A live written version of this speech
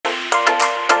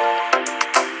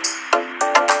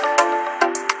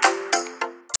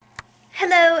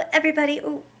everybody.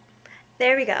 Ooh,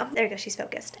 there we go. There we go. She's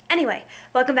focused. Anyway,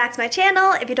 welcome back to my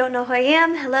channel. If you don't know who I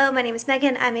am, hello, my name is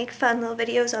Megan. I make fun little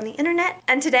videos on the internet.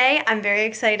 And today, I'm very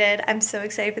excited. I'm so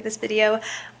excited for this video.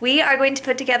 We are going to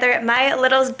put together my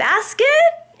little's basket.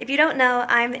 If you don't know,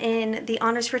 I'm in the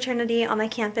honors fraternity on my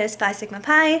campus, Phi Sigma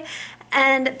Pi.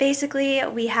 And basically,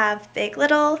 we have Big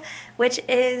Little, which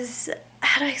is...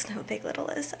 How do I explain what Big Little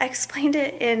is? I explained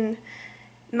it in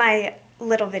my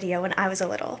little video when I was a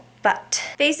little. But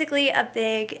basically a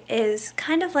big is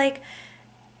kind of like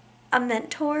a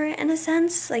mentor in a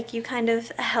sense, like you kind of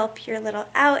help your little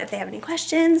out if they have any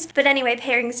questions. But anyway,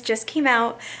 pairings just came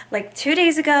out like 2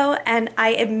 days ago and I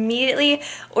immediately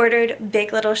ordered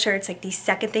Big Little shirts like the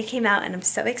second they came out, and I'm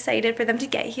so excited for them to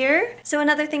get here. So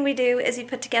another thing we do is we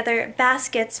put together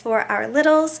baskets for our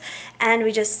littles and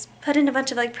we just put in a bunch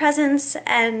of like presents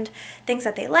and things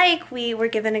that they like. We were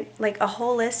given like a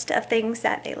whole list of things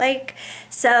that they like,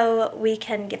 so we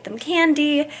can give them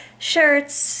candy,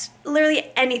 shirts,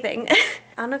 literally anything. I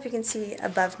don't know if you can see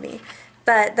above me,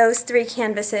 but those three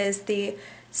canvases, the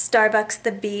Starbucks,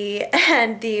 the Bee,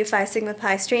 and the Phi Sigma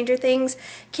Pi Stranger Things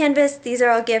canvas, these are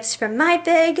all gifts from my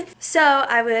big. So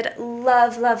I would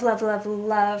love, love, love, love,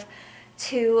 love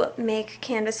to make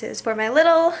canvases for my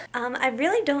little. I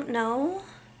really don't know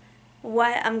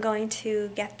what I'm going to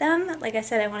get them. Like I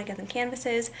said, I want to get them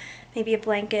canvases, maybe a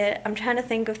blanket. I'm trying to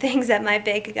think of things that my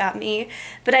big got me,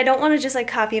 but I don't want to just like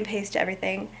copy and paste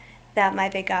everything that my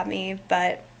big got me,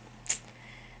 but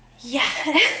yeah.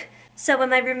 So when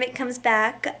my roommate comes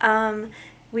back,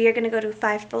 we are going to go to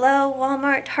Five Below,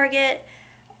 Walmart, Target,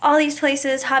 all these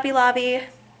places, Hobby Lobby,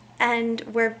 and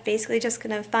we're basically just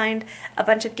going to find a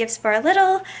bunch of gifts for our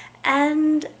little,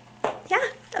 and yeah,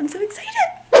 I'm so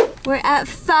excited. We're at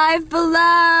Five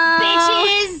Below!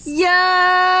 Bitches!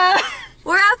 Yeah!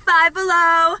 We're at Five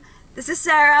Below. This is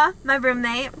Sarah, my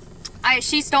roommate.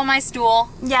 She stole my stool.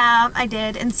 Yeah, I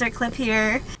did. Insert clip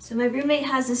here. So my roommate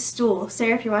has a stool.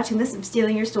 Sarah, if you're watching this, I'm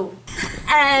stealing your stool.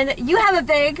 And you have a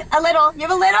little. You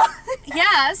have a little?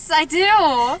 Yes, I do.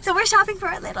 So we're shopping for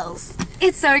our littles.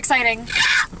 It's so exciting.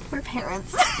 We're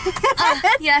parents.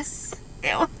 Yes.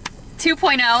 Ew.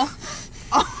 2.0.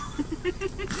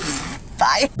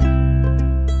 Bye.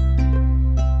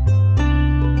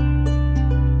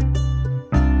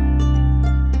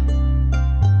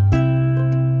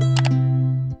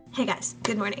 Hey guys,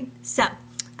 good morning. So,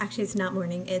 actually it's not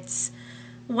morning, it's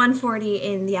 1:40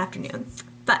 in the afternoon.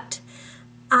 But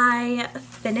I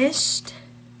finished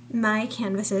my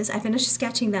canvases, I finished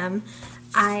sketching them.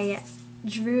 I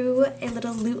drew a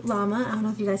little loot llama. I don't know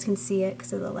if you guys can see it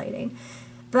because of the lighting.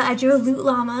 But I drew a loot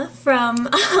llama from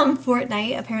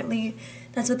Fortnite. Apparently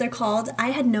that's what they're called.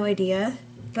 I had no idea,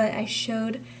 but I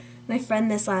showed my friend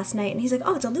this last night and he's like,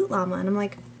 oh, it's a loot llama. And I'm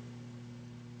like,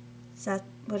 is that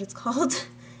what it's called?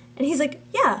 And he's like,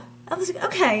 yeah. I was like,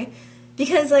 okay.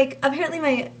 Because like apparently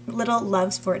my little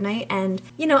loves Fortnite, and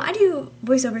you know, I do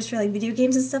voiceovers for like video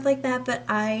games and stuff like that, but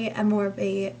I am more of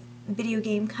a video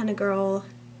game kind of girl,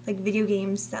 like video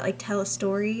games that like tell a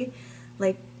story,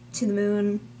 like To the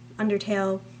Moon,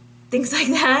 Undertale, things like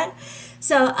that.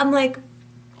 So I'm like,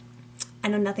 I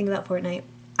know nothing about Fortnite.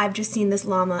 I've just seen this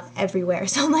llama everywhere.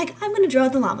 So I'm like, I'm gonna draw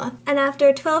the llama. And after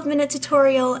a 12-minute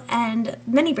tutorial and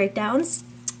many breakdowns,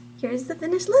 here's the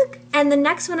finished look. And the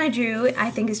next one I drew, I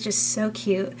think is just so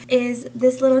cute, is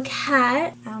this little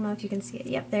cat. I don't know if you can see it.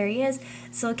 Yep, there he is.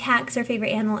 This little cat, because our favorite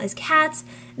animal is cats.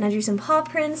 And I drew some paw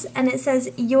prints, and it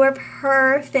says, "You're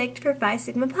perfect for Phi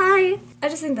Sigma Pi." I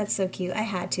just think that's so cute. I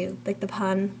had to. Like the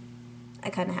pun,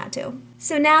 I kind of had to.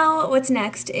 So now what's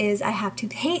next is I have to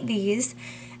paint these.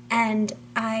 And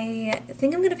I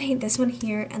think I'm going to paint this one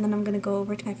here, and then I'm going to go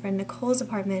over to my friend Nicole's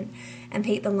apartment and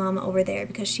paint the llama over there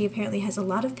because she apparently has a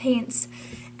lot of paints.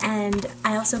 And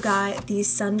I also got these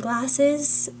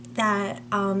sunglasses that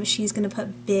she's going to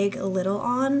put Big Little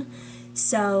on.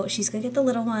 So she's going to get the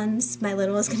little ones, my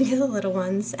little is going to get the little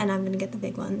ones, and I'm going to get the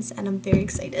big ones, and I'm very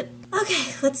excited.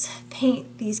 Okay, let's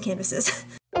paint these canvases.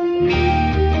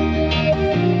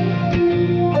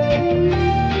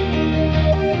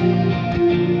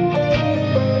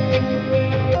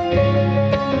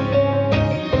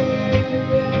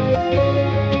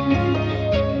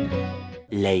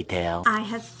 Later. I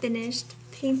have finished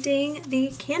painting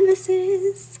the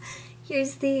canvases.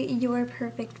 Here's the You're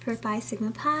Perfect for Phi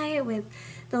Sigma Pi with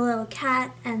the little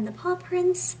cat and the paw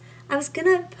prints. I was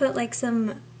gonna put like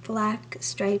some black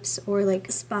stripes or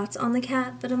like spots on the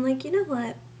cat, but I'm like, you know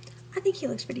what? I think he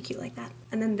looks pretty cute like that.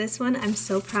 And then this one I'm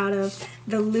so proud of.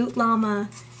 The loot llama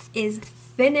is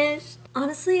finished.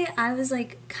 Honestly, I was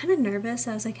like kind of nervous.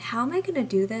 I was like, how am I gonna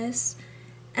do this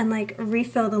and like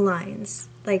refill the lines,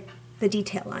 like the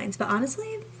detail lines? But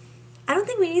honestly, I don't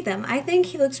think we need them. I think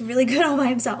he looks really good all by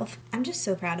himself. I'm just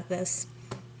so proud of this.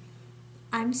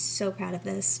 I'm so proud of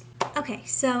this. Okay,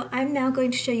 so I'm now going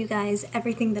to show you guys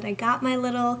everything that I got my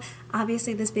little.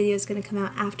 Obviously this video is going to come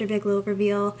out after Big Little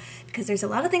reveal because there's a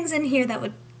lot of things in here that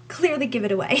would clearly give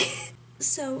it away.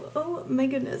 So, oh my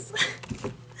goodness.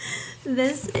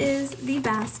 This is the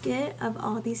basket of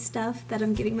all these stuff that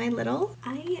I'm getting my little.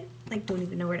 I don't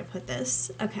even know where to put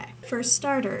this. Okay, for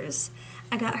starters,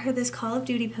 I got her this Call of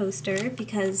Duty poster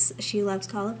because she loves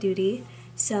Call of Duty.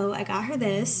 So I got her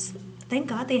this. Thank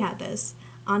God they had this.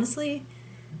 Honestly,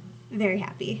 very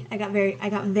happy. I got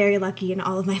very lucky in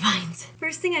all of my finds.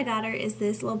 First thing I got her is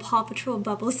this little Paw Patrol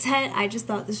bubble set. I just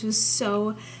thought this was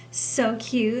so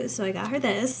cute, so I got her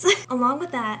this. Along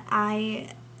with that, I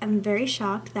am very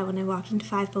shocked that when I walked into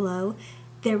Five Below,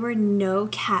 there were no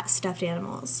cat stuffed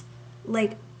animals.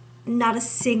 Like, not a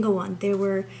single one. There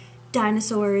were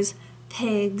dinosaurs,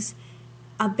 pigs,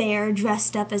 a bear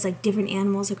dressed up as like different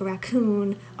animals, like a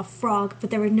raccoon, a frog, but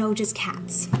there were no just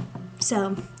cats.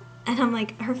 So, and I'm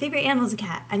like, her favorite animal is a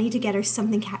cat. I need to get her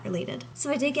something cat related.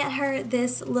 So I did get her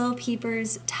this Lil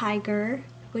Peepers tiger,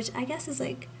 which I guess is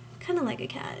like kind of like a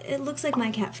cat. It looks like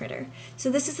my cat Fritter. So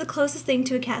this is the closest thing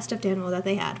to a cat stuffed animal that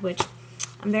they had, which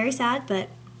I'm very sad, but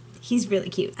he's really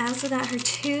cute. I also got her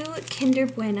 2 Kinder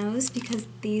Buenos because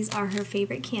these are her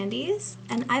favorite candies.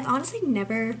 And I've honestly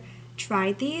never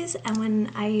tried these, and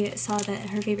when I saw that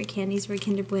her favorite candies were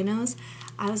Kinder Buenos,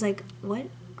 I was like, what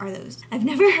are those? I've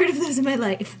never heard of those in my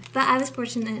life. But I was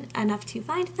fortunate enough to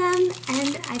find them,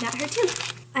 and I got her 2.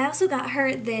 I also got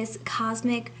her this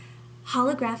cosmic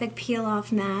holographic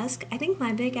peel-off mask. I think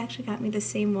my big actually got me the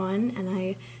same one, and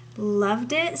I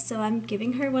loved it, so I'm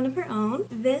giving her one of her own.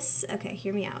 This, okay,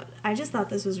 hear me out. I just thought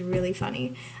this was really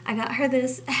funny. I got her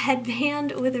this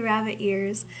headband with rabbit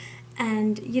ears,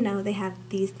 and you know, they have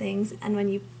these things, and when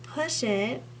you push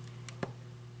it,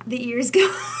 the ears go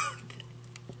up.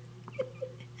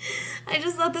 I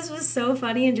just thought this was so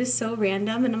funny and just so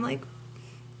random, and I'm like,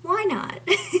 why not?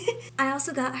 I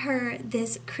also got her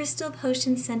this Crystal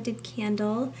Potion scented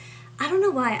candle. I don't know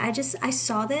why, I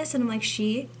saw this and I'm like,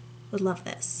 she would love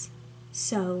this.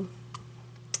 So,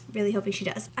 really hoping she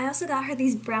does. I also got her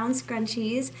these brown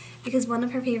scrunchies because one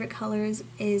of her favorite colors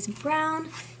is brown.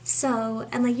 So,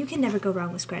 and like, you can never go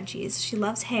wrong with scrunchies. She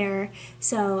loves hair,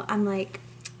 so I'm like,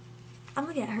 I'm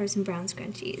gonna get her some brown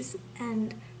scrunchies.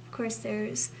 And of course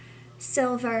there's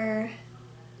silver,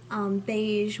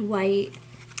 beige, white,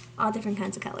 all different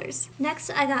kinds of colors.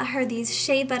 Next, I got her these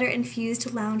shea butter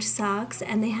infused lounge socks,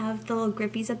 and they have the little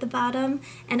grippies at the bottom,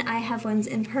 and I have ones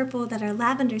in purple that are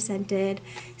lavender scented,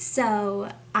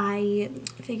 so I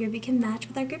figured we can match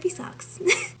with our grippy socks.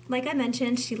 Like I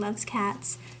mentioned, she loves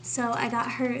cats, so I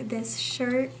got her this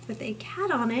shirt with a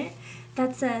cat on it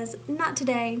that says, "Not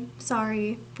today,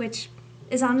 sorry," which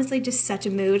is honestly just such a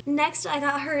mood. Next, I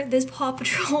got her this Paw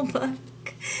Patrol book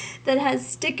that has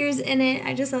stickers in it.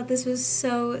 I just thought this was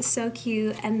so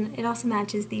cute, and it also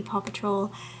matches the Paw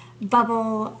Patrol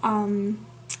bubble.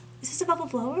 Is this a bubble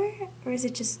blower, or is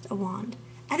it just a wand?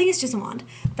 I think it's just a wand,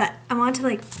 but I want to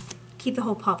like keep the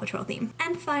whole Paw Patrol theme.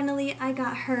 And finally, I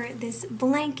got her this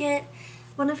blanket.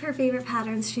 One of her favorite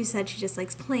patterns, she said she just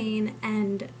likes plain,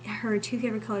 and her 2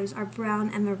 favorite colors are brown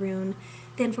and maroon.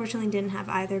 They unfortunately didn't have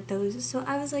either of those, so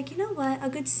I was like, you know what, a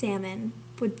good salmon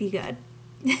would be good.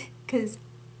 Because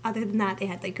other than that, they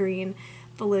had like green,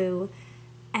 blue,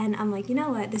 and I'm like, you know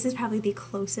what, this is probably the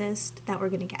closest that we're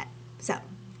gonna get. So,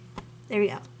 there we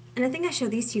go. And I think I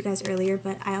showed these to you guys earlier,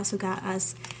 but I also got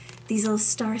us these little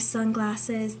star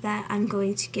sunglasses that I'm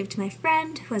going to give to my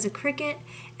friend who has a Cricut,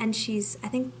 and she's, I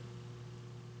think,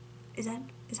 is that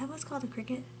what it's called, a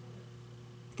Cricut?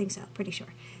 I think so, pretty sure.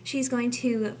 She's going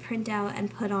to print out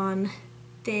and put on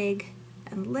big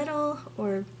and little,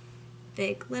 or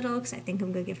big little, because I think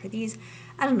I'm going to give her these.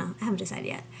 I don't know, I haven't decided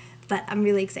yet, but I'm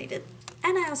really excited.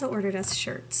 And I also ordered us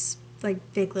shirts,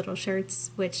 like big little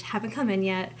shirts, which haven't come in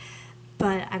yet,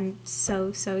 but I'm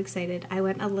so excited. I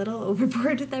went a little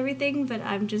overboard with everything, but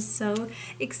I'm just so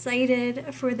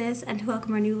excited for this and to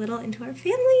welcome our new little into our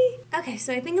family. Okay,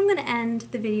 so I think I'm going to end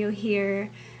the video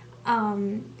here.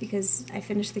 Because I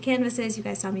finished the canvases, you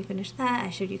guys saw me finish that,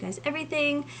 I showed you guys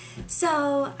everything,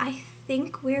 so I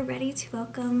think we're ready to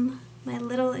welcome my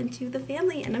little into the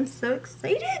family, and I'm so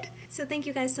excited! So thank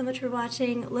you guys so much for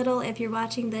watching. Little, if you're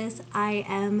watching this, I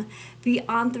am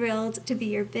beyond thrilled to be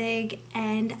your big,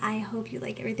 and I hope you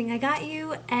like everything I got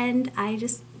you, and I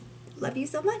just love you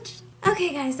so much.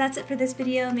 Okay guys, that's it for this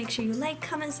video. Make sure you like,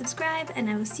 comment, subscribe, and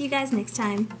I will see you guys next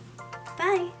time.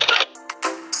 Bye!